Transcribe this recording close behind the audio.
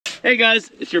Hey guys,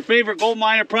 it's your favorite gold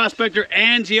miner, prospector,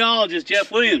 and geologist,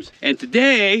 Jeff Williams. And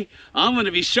today, I'm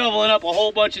gonna be shoveling up a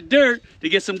whole bunch of dirt to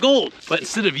get some gold. But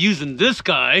instead of using this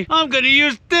guy, I'm gonna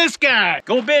use this guy.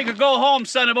 Go big or go home,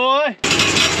 sonny boy.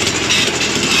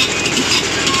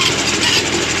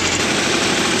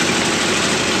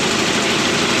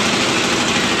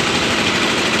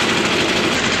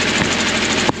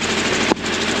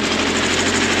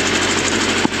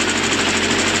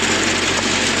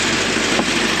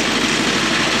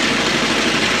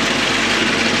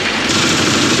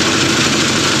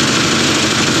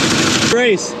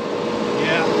 Race.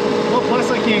 Yeah. Well, plus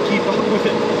I can't keep up with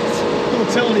it. Don't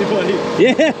tell anybody.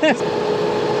 Yeah.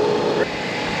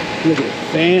 Look at the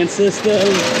fan system.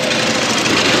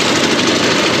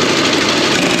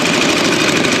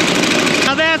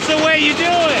 Now that's the way you do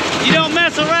it. You don't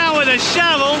mess around with a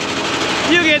shovel.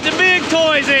 You get the big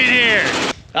toys in here.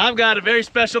 I've got a very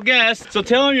special guest, so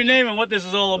tell him your name and what this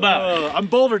is all about. I'm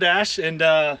Boulder Dash, and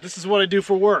this is what I do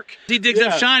for work. He digs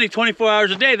up shiny 24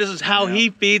 hours a day. This is how he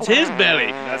feeds his belly.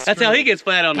 That's how he gets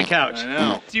flat on the couch. I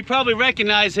know. So you probably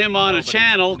recognize him on a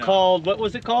channel called, what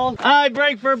was it called? I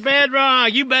Break for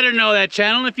Bedrock. You better know that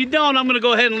channel. If you don't, I'm gonna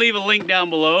go ahead and leave a link down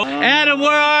below. Adam,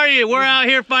 where are you? We're out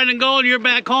here finding gold, and you're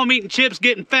back home eating chips,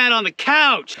 getting fat on the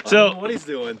couch. So I don't know what he's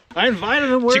doing. I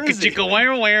invited him. Where is he? No, I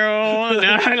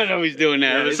don't know what he's doing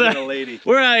now. Yeah, he's a lady.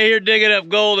 We're out here digging up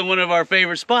gold in one of our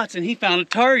favorite spots, and he found a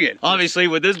target. Obviously,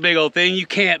 with this big old thing, you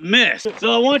can't miss.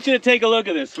 So I want you to take a look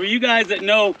at this. For you guys that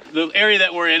know the area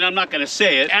that we're in, I'm not gonna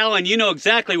say it. Alan, you know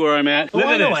exactly where I'm at. Oh,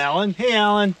 I know Alan. Hey,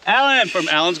 Alan. Alan from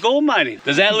Alan's Gold Mining.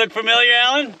 Does that look familiar,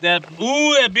 Alan? That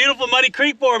beautiful Muddy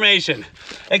Creek formation.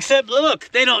 Except, look,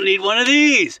 they don't need one of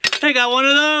these. They got one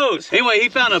of those. Anyway, he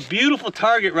found a beautiful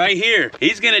target right here.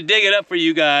 He's gonna dig it up for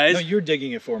you guys. No, you're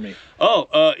digging it for me.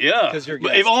 Oh, yeah. Because you're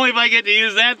If only if I get to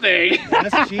use that thing.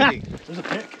 That's cheating. There's a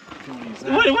pick. If you want to use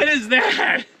that. What is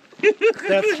that?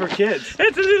 That's for kids.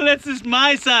 That's just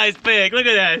my size pick. Look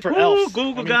at that. For elves.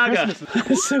 Google Gaga.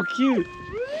 That's so cute.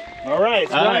 All right,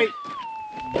 it's right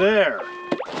there.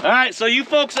 All right, so you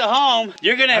folks at home,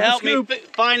 you're gonna help me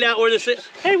find out where this is.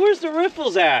 Hey, where's the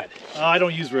riffles at? I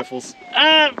don't use riffles.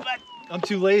 I'm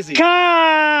too lazy. Come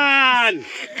on!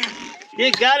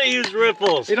 You gotta use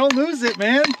riffles. Hey, don't lose it,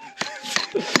 man.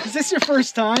 Is this your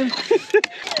first time?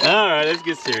 All right, let's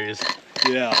get serious.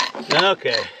 Yeah.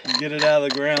 Okay. Get it out of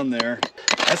the ground there.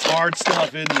 That's hard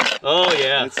stuff, isn't it? Oh,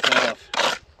 yeah. It's tough.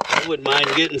 I wouldn't mind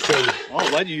getting some.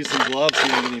 I'll let you use some gloves so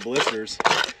you don't get any blisters.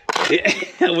 Yeah,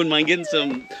 I wouldn't mind getting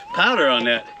some powder on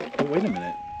that. Oh, wait a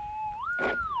minute.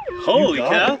 Holy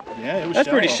cow. Yeah, it was That's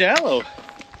pretty shallow.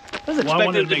 I was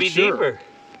expecting it to be deeper.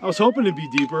 I was hoping it'd be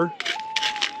deeper.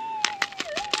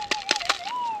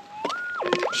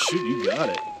 Shoot, you got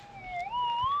it.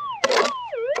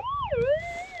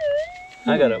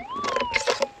 I gotta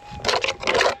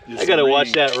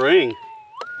watch that ring.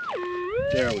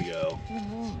 There we go.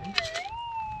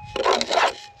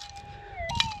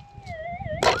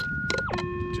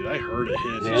 Dude, I heard it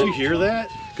hit. Did you hear that?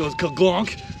 It goes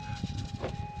ka-glonk.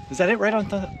 Is that it right on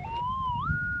top?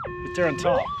 Right there on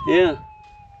top. Yeah.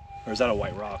 Or is that a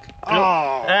white rock?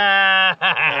 Oh!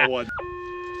 That one.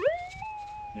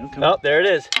 Oh, there it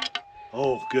is.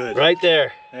 Oh, good. Right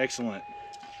there. Excellent.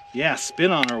 Yeah,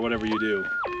 spin on her, whatever you do.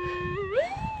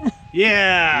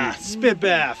 Yeah, spit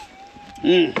bath.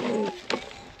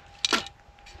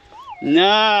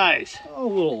 Nice. Oh,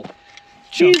 little.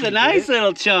 She's a nice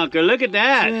little chunker. Look at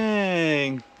that.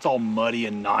 Dang. It's all muddy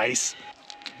and nice.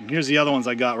 And here's the other ones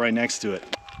I got right next to it.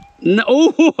 No.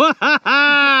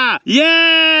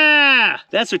 Yeah!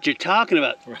 That's what you're talking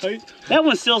about. Right? That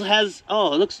one still has, it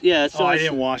looks, yeah. It still I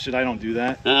didn't wash it. I don't do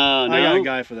that. Oh, no. I got a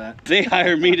guy for that. They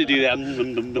hired me to do that.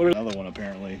 Another one,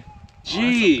 apparently.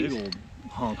 Jeez. Oh, that's a big old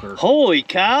honker. Holy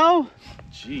cow.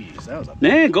 Jeez, that was a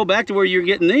Man, go back to where you're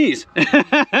getting these.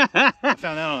 I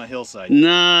found that on a hillside.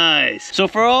 Nice. So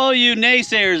for all you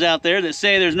naysayers out there that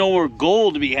say there's no more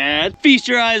gold to be had, feast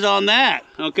your eyes on that,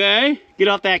 okay? Get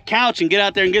off that couch and get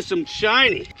out there and get some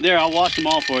shiny. There, I'll wash them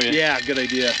all for you. Yeah, good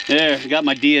idea. There, got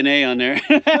my DNA on there.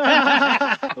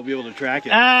 They'll be able to track it.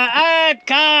 Yeah,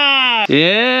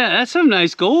 that's some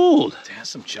nice gold. It has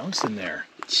some chunks in there.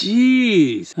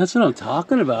 Jeez, that's what I'm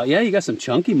talking about. Yeah, you got some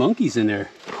chunky monkeys in there.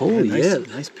 Holy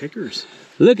nice pickers.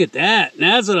 Look at that.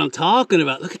 That's what I'm talking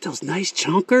about. Look at those nice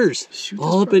chunkers. Shoot,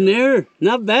 all up in there.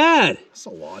 Not bad. That's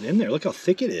a lot in there. Look how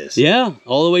thick it is. Yeah,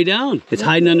 all the way down. It's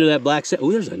hiding under that black sand.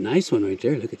 Oh, there's a nice one right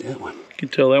there. Look at that one. You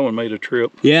can tell that one made a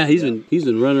trip. Yeah, he's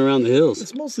been running around the hills.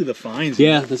 It's mostly the fines.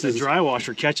 Yeah, the this is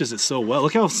Drywasher catches it so well.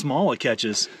 Look how small it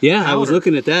catches. Yeah, I was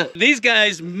looking at that. These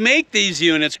guys make these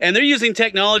units, and they're using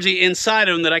technology inside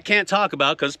of them that I can't talk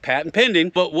about because patent pending.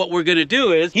 But what we're gonna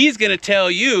do is he's gonna tell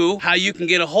you how you can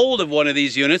get a hold of one of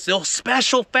these units. They'll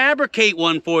special fabricate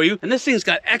one for you, and this thing's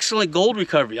got excellent gold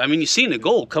recovery. I mean, you've seen the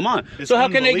gold. Come on. So how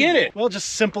can they get it? Well, just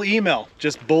simple email.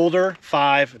 Just Boulder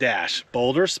 5 dash.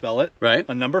 Boulder, spell it. Right.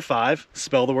 A number 5.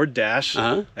 Spell the word dash.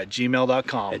 At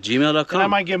gmail.com. At gmail.com. And I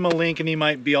might give him a link, and he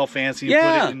might be all fancy.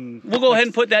 Yeah, and put it in, we'll go ahead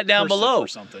and put that down below. Or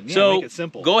something. Yeah, so make it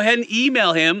simple. Go ahead and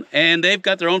email him, and they've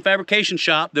got their own fabrication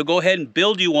shop. They'll go ahead and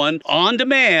build you one on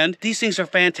demand. These things are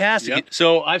fantastic. Yep.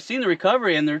 So I've seen the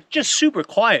recovery, and they're just super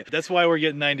quiet. That's why we're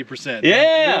getting 90%.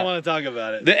 Yeah. We don't want to talk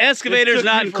about it. The excavator's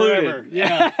not included. Forever.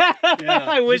 Yeah. Yeah.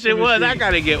 I wish it was. I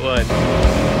gotta get one.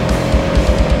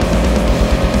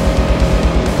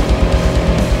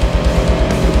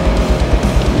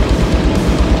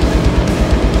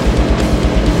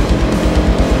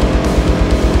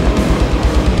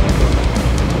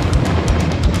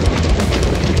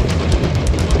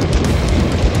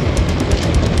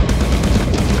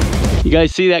 You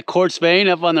guys see that quartz vein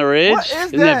up on the ridge? What is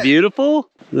Isn't that beautiful?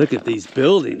 Look at these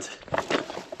buildings.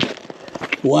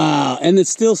 Wow, and it's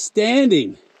still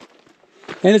standing.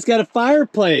 And it's got a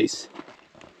fireplace.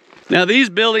 Now these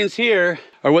buildings here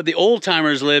are what the old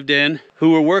timers lived in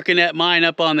who were working that mine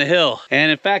up on the hill.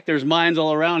 And in fact, there's mines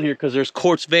all around here because there's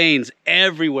quartz veins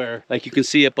everywhere, like you can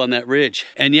see up on that ridge.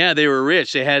 And yeah, they were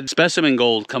rich. They had specimen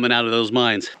gold coming out of those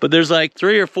mines. But there's like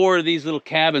 3 or 4 of these little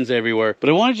cabins everywhere.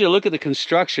 But I wanted you to look at the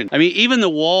construction. I mean, even the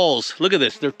walls, look at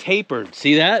this, they're tapered.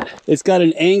 See that? It's got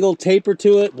an angled taper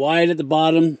to it, wide at the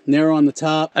bottom, narrow on the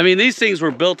top. I mean, these things were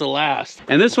built to last.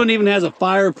 And this one even has a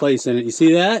fireplace in it. You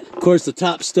see that? Of course, the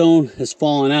top stone has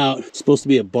fallen out. It's supposed to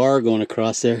be a bar going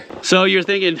across there. So you're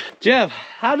thinking, Jeff,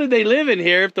 how did they live in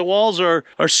here if the walls are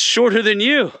shorter than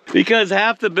you? Because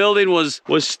half the building was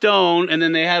stone, and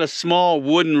then they had a small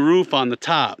wooden roof on the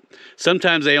top.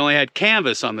 Sometimes they only had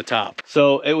canvas on the top.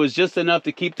 So it was just enough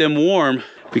to keep them warm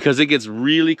because it gets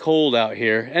really cold out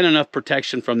here, and enough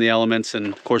protection from the elements and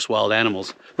of course wild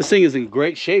animals. This thing is in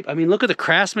great shape. I mean, look at the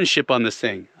craftsmanship on this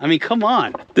thing. I mean, come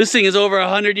on. This thing is over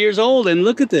 100 years old, and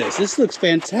look at this. This looks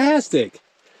fantastic.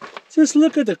 Just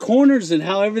look at the corners and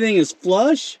how everything is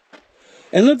flush.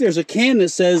 And look, there's a can that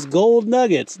says gold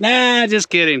nuggets. Nah, just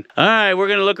kidding. All right, we're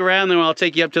gonna look around, then I'll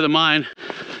take you up to the mine.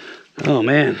 Oh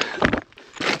man.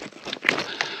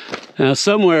 Now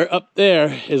somewhere up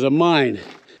there is a mine.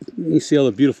 You can see all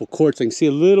the beautiful quartz. I can see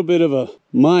a little bit of a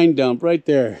mine dump right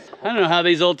there. I don't know how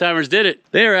these old timers did it.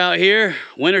 They were out here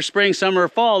winter, spring, summer, or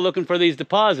fall looking for these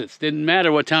deposits. Didn't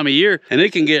matter what time of year, and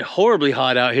it can get horribly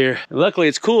hot out here. Luckily,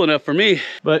 it's cool enough for me,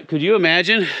 but could you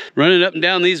imagine running up and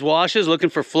down these washes looking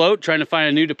for float, trying to find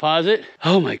a new deposit?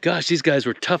 Oh my gosh, these guys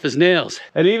were tough as nails.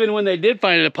 And even when they did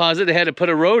find a deposit, they had to put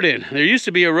a road in. There used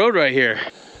to be a road right here.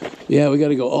 Yeah, we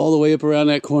gotta go all the way up around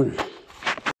that corner.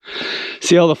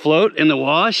 See all the float in the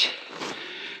wash?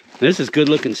 This is good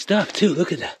looking stuff too.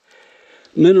 Look at that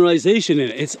mineralization in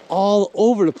it. It's all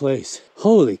over the place.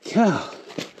 Holy cow.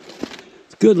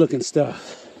 It's good looking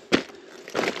stuff.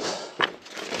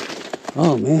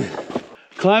 Oh man.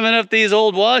 Climbing up these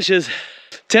old washes,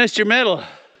 test your metal.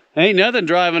 Ain't nothing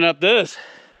driving up this.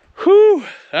 Whew.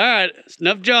 All right,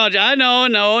 enough jaw. I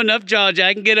know, enough jaw.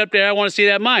 I can get up there. I want to see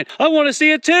that mine. I want to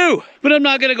see it too. But I'm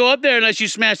not going to go up there unless you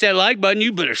smash that like button.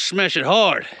 You better smash it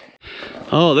hard.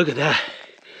 Oh, look at that.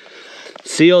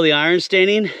 See all the iron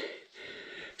staining?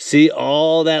 See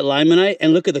all that limonite?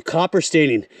 And look at the copper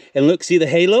staining. And look, see the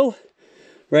halo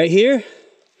right here?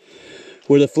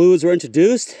 Where the fluids were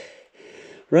introduced?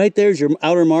 Right there's your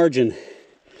outer margin.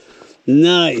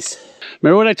 Nice.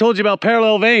 Remember what I told you about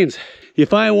parallel veins? You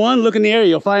find one, look in the area,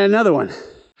 you'll find another one.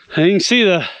 And you can see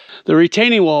the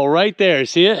retaining wall right there,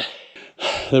 see it?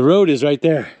 The road is right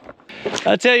there.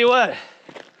 I'll tell you what,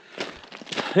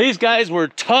 these guys were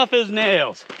tough as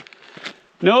nails.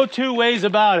 No two ways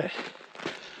about it.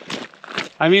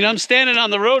 I mean, I'm standing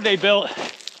on the road they built.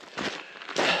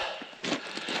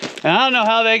 And I don't know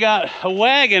how they got a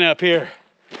wagon up here.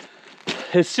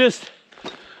 It's just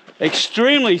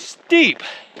extremely steep.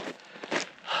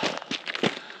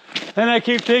 And I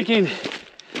keep thinking,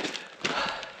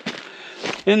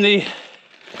 in the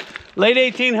late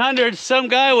 1800s, some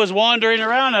guy was wandering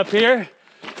around up here,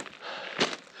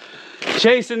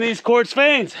 chasing these quartz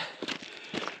veins.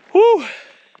 Whew,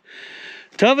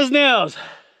 tough as nails.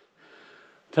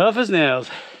 Tough as nails.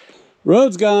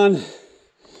 Road's gone.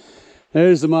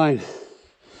 There's the mine.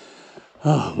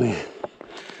 Oh man.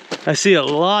 I see a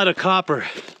lot of copper,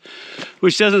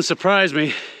 which doesn't surprise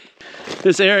me.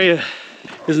 This area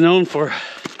is known for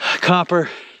copper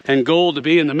and gold to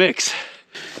be in the mix.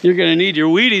 You're gonna need your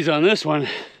Wheaties on this one.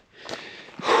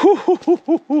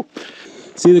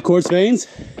 See the quartz veins?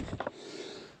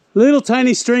 Little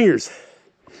tiny stringers,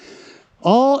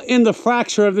 all in the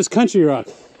fracture of this country rock.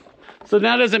 So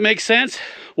now does it make sense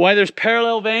why there's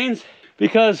parallel veins?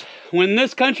 Because when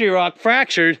this country rock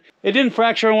fractured, it didn't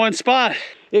fracture in one spot.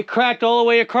 It cracked all the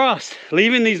way across,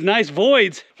 leaving these nice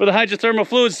voids for the hydrothermal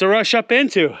fluids to rush up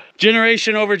into,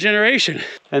 generation over generation.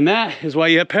 And that is why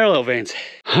you have parallel veins.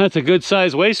 That's a good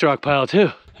sized waste rock pile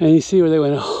too. And you see where they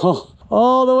went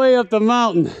all the way up the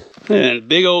mountain. And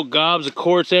big old gobs of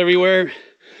quartz everywhere.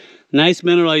 Nice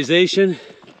mineralization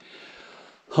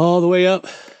all the way up.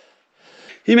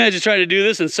 You imagine trying to do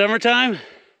this in summertime?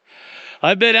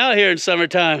 I've been out here in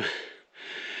summertime.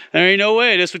 There ain't no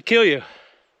way this would kill you.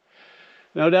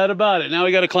 No doubt about it. Now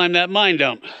we got to climb that mine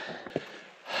dump.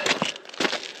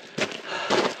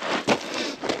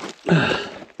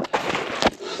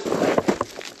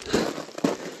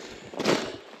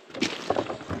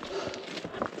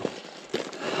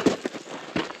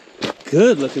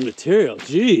 Good looking material,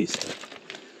 jeez.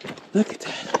 Look at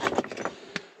that.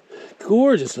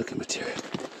 Gorgeous looking material.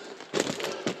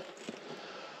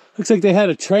 Looks like they had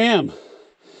a tram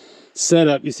set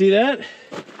up. You see that?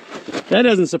 That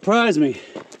doesn't surprise me.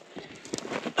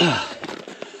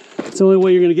 It's the only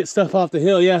way you're gonna get stuff off the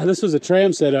hill. Yeah, this was a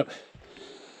tram setup.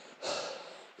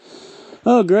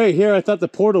 Oh great, here I thought the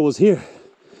portal was here.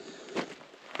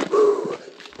 Whew.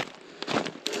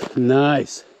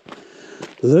 Nice.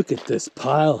 Look at this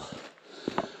pile.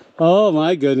 Oh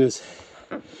my goodness.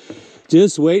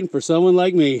 Just waiting for someone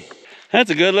like me. That's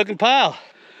a good looking pile.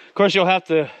 Of course you'll have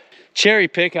to cherry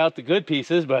pick out the good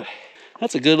pieces, but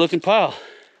that's a good looking pile.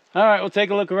 All right, we'll take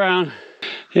a look around.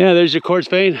 Yeah, there's your quartz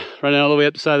vein running all the way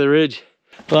up the side of the ridge.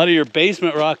 A lot of your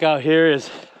basement rock out here is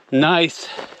nice,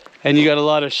 and you got a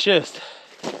lot of schist.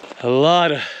 A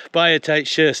lot of biotite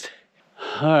schist.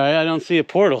 All right, I don't see a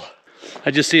portal.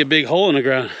 I just see a big hole in the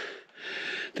ground.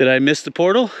 Did I miss the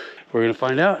portal? We're gonna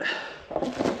find out.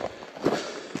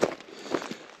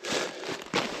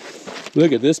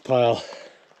 Look at this pile.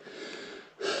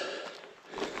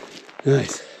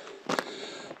 Nice.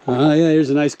 Oh yeah,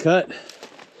 here's a nice cut.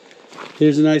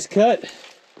 Here's a nice cut.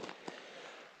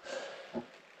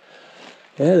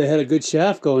 Yeah, they had a good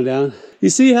shaft going down. You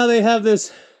see how they have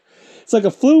this, it's like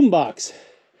a flume box.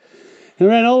 And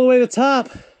ran all the way to the top.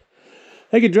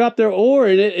 They could drop their ore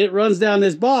in it, it runs down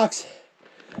this box.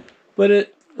 But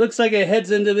it looks like it heads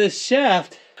into this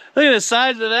shaft. Look at the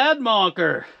size of that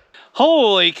monker.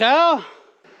 Holy cow.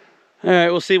 All right,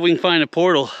 we'll see if we can find a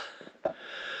portal.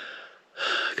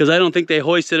 Because I don't think they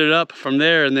hoisted it up from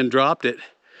there and then dropped it.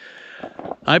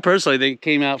 I personally think it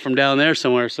came out from down there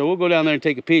somewhere. So we'll go down there and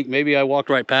take a peek. Maybe I walked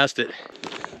right past it.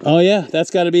 Oh yeah, that's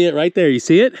got to be it right there. You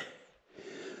see it?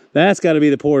 That's got to be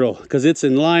the portal because it's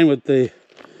in line with the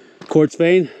quartz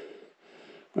vein.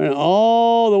 Right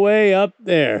all the way up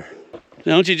there.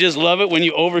 Don't you just love it when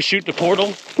you overshoot the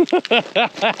portal?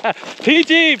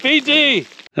 PG, PG.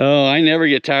 Oh, I never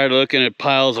get tired of looking at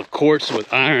piles of quartz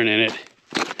with iron in it.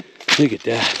 Look at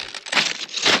that.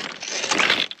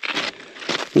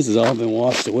 This has all been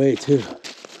washed away too.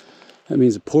 That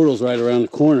means the portal's right around the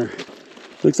corner.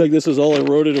 Looks like this was all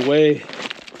eroded away.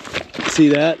 See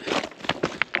that?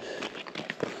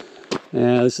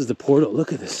 Yeah, this is the portal.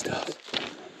 Look at this stuff.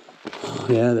 Oh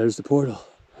yeah, there's the portal.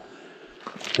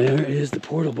 There is the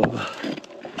portal, Bubba.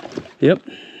 Yep.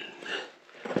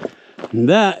 And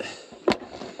that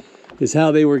is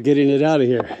how they were getting it out of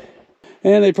here.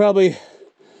 And they probably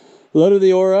loaded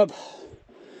the ore up,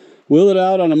 wheeled it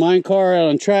out on a mine car out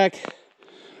on track,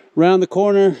 round the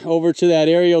corner over to that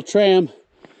aerial tram,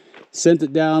 sent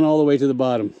it down all the way to the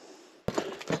bottom.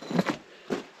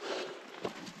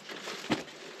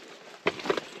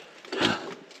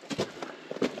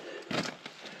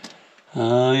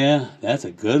 Oh yeah, that's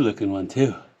a good looking one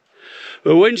too.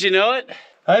 But wouldn't you know it?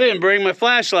 I didn't bring my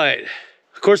flashlight.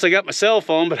 Of course I got my cell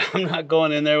phone, but I'm not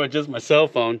going in there with just my cell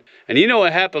phone. And you know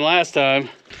what happened last time.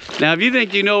 Now if you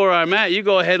think you know where I'm at, you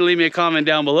go ahead and leave me a comment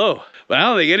down below. But I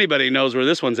don't think anybody knows where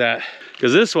this one's at.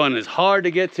 Because this one is hard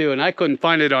to get to and I couldn't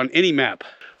find it on any map.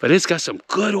 But it's got some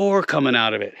good ore coming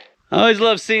out of it. I always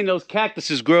love seeing those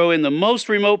cactuses grow in the most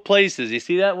remote places. You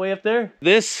see that way up there?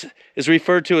 This is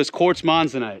referred to as quartz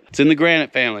monzonite. It's in the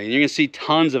granite family, and you're gonna see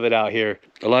tons of it out here.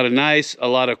 A lot of gneiss, a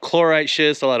lot of chlorite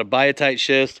schist, a lot of biotite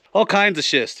schist, all kinds of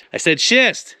schist. I said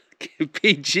schist.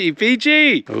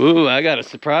 PG. Ooh, I got a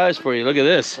surprise for you. Look at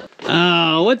this.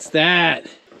 Oh, what's that?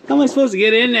 How am I supposed to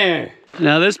get in there?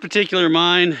 Now, this particular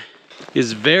mine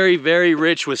is very, very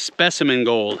rich with specimen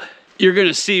gold. You're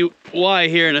gonna see why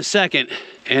here in a second.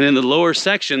 And in the lower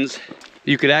sections,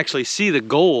 you could actually see the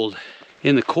gold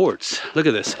in the quartz. Look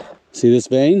at this. See this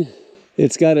vein?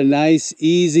 It's got a nice,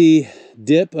 easy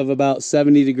dip of about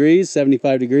 70 degrees,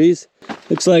 75 degrees.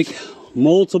 Looks like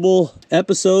multiple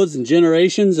episodes and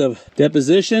generations of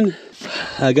deposition.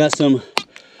 I got some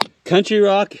country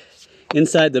rock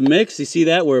inside the mix. You see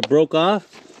that where it broke off?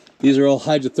 These are all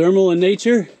hydrothermal in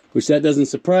nature, which that doesn't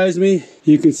surprise me.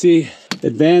 You can see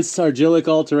advanced argillic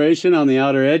alteration on the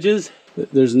outer edges.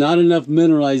 There's not enough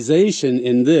mineralization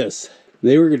in this.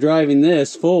 They were driving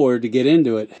this forward to get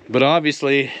into it, but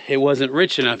obviously it wasn't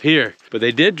rich enough here. But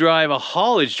they did drive a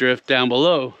haulage drift down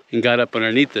below and got up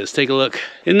underneath this. Take a look.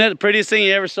 Isn't that the prettiest thing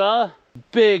you ever saw?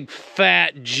 Big,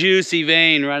 fat, juicy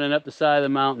vein running up the side of the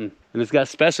mountain. And it's got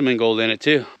specimen gold in it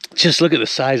too. Just look at the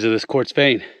size of this quartz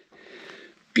vein.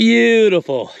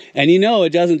 Beautiful. And you know,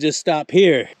 it doesn't just stop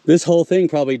here. This whole thing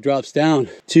probably drops down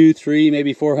 200, 300,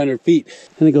 maybe 400 feet.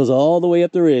 And it goes all the way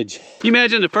up the ridge. Can you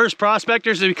imagine the first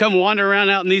prospectors that come wander around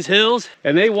out in these hills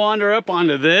and they wander up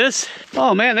onto this?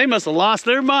 Oh man, they must have lost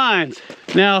their minds.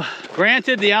 Now,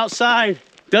 granted, the outside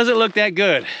doesn't look that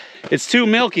good. It's too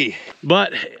milky,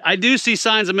 but I do see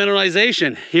signs of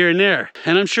mineralization here and there.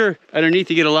 And I'm sure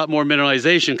underneath you get a lot more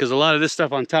mineralization because a lot of this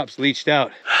stuff on top's leached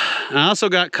out. And I also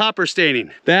got copper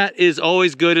staining. That is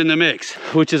always good in the mix,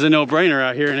 which is a no-brainer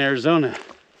out here in Arizona.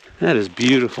 That is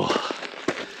beautiful.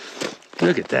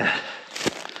 Look at that.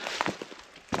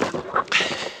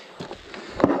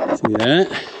 See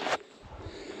that?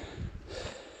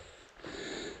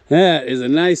 That is a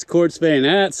nice quartz vein.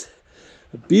 That's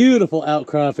a beautiful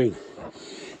outcropping.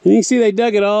 And you can see they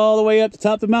dug it all the way up the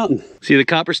top of the mountain. See the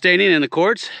copper staining in the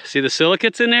quartz? See the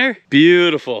silicates in there?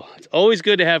 Beautiful. It's always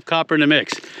good to have copper in the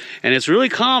mix. And it's really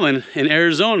common in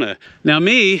Arizona. Now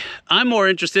me, I'm more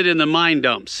interested in the mine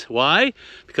dumps. Why?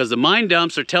 Because the mine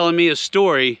dumps are telling me a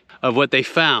story of what they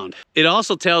found. It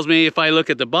also tells me, if I look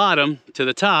at the bottom to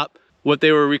the top, what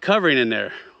they were recovering in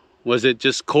there. Was it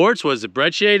just quartz? Was it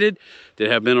brecciated? Did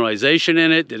it have mineralization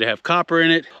in it? Did it have copper in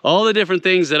it? All the different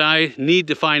things that I need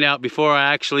to find out before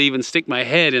I actually even stick my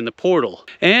head in the portal.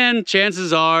 And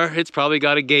chances are it's probably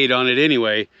got a gate on it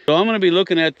anyway. So I'm gonna be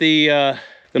looking at the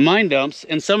mine dumps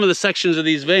and some of the sections of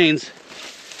these veins,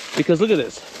 because look at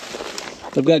this.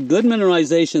 I've got good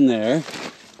mineralization there.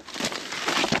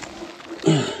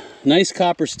 Nice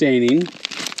copper staining.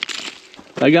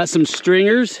 I got some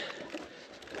stringers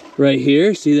right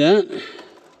here, see that?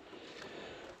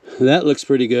 That looks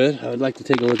pretty good. I would like to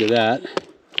take a look at that.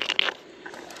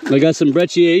 I got some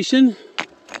brecciation,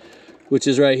 which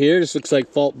is right here. This looks like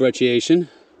fault brecciation.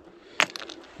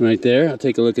 Right there, I'll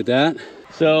take a look at that.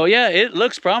 So yeah, it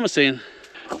looks promising.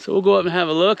 So we'll go up and have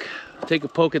a look, take a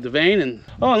poke at the vein, and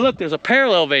oh, and look, there's a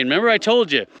parallel vein. Remember I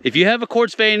told you, if you have a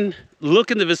quartz vein,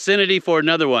 look in the vicinity for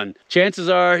another one. Chances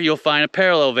are you'll find a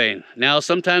parallel vein. Now,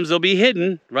 sometimes they'll be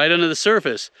hidden right under the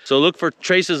surface. So look for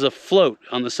traces of float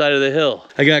on the side of the hill.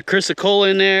 I got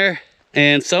chrysocolla in there,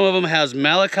 and some of them has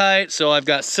malachite. So I've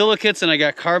got silicates and I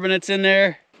got carbonates in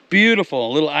there.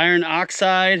 Beautiful, a little iron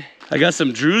oxide. I got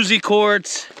some druzy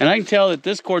quartz, and I can tell that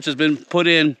this quartz has been put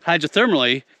in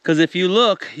hydrothermally, because if you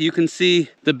look, you can see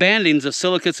the bandings of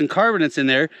silicates and carbonates in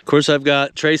there. Of course, I've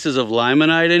got traces of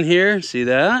limonite in here. See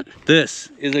that? This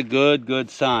is a good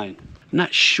sign. I'm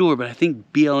not sure, but I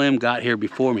think BLM got here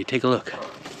before me. Take a look.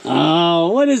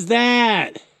 Oh, what is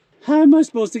that? How am I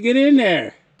supposed to get in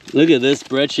there? Look at this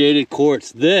brecciated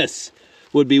quartz. This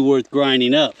would be worth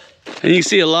grinding up. And you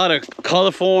see a lot of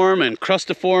coliform and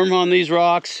crustiform on these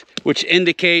rocks, which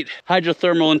indicate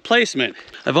hydrothermal emplacement.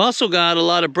 I've also got a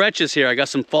lot of breccias here. I got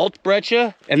some fault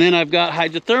breccia, and then I've got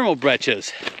hydrothermal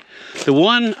breccias. The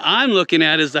one I'm looking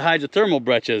at is the hydrothermal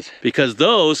breccias, because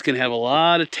those can have a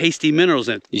lot of tasty minerals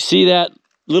in it. You see that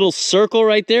little circle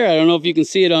right there? I don't know if you can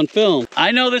see it on film.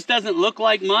 I know this doesn't look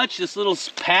like much, this little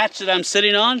patch that I'm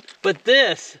sitting on, but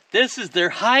this is their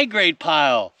high grade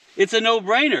pile. It's a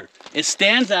no-brainer. It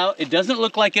stands out. It doesn't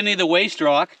look like any of the waste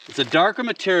rock. It's a darker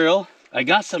material. I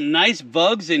got some nice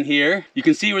bugs in here. You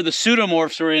can see where the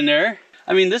pseudomorphs are in there.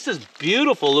 I mean, this is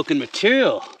beautiful looking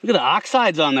material. Look at the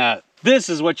oxides on that. This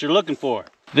is what you're looking for.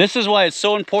 This is why it's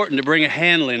so important to bring a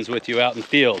hand lens with you out in the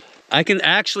field. I can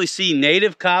actually see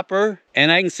native copper,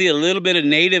 and I can see a little bit of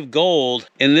native gold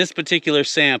in this particular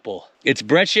sample. It's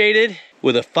brecciated,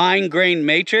 with a fine grained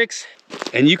matrix,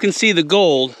 and you can see the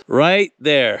gold right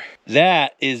there.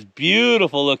 That is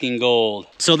beautiful looking gold.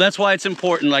 So that's why it's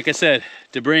important, like I said,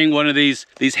 to bring one of these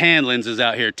hand lenses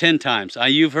out here 10 times.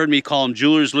 You've heard me call them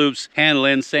jeweler's loops, hand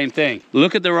lens, same thing.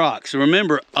 Look at the rocks.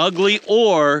 Remember, ugly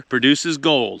ore produces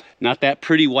gold, not that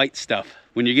pretty white stuff.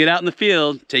 When you get out in the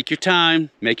field, take your time,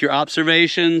 make your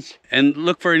observations, and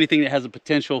look for anything that has a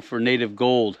potential for native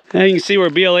gold. Now you can see where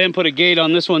BLM put a gate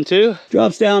on this one too.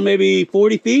 Drops down maybe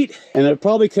 40 feet, and it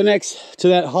probably connects to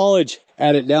that haulage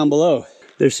at it down below.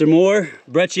 There's some more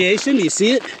brecciation. Do you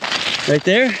see it? Right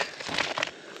there.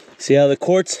 See how the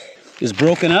quartz is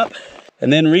broken up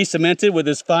and then re-cemented with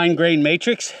this fine grained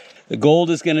matrix? The gold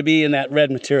is going to be in that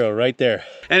red material right there.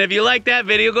 And if you like that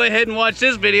video, go ahead and watch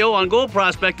this video on gold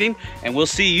prospecting, and we'll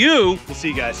see you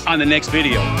guys on the next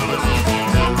video.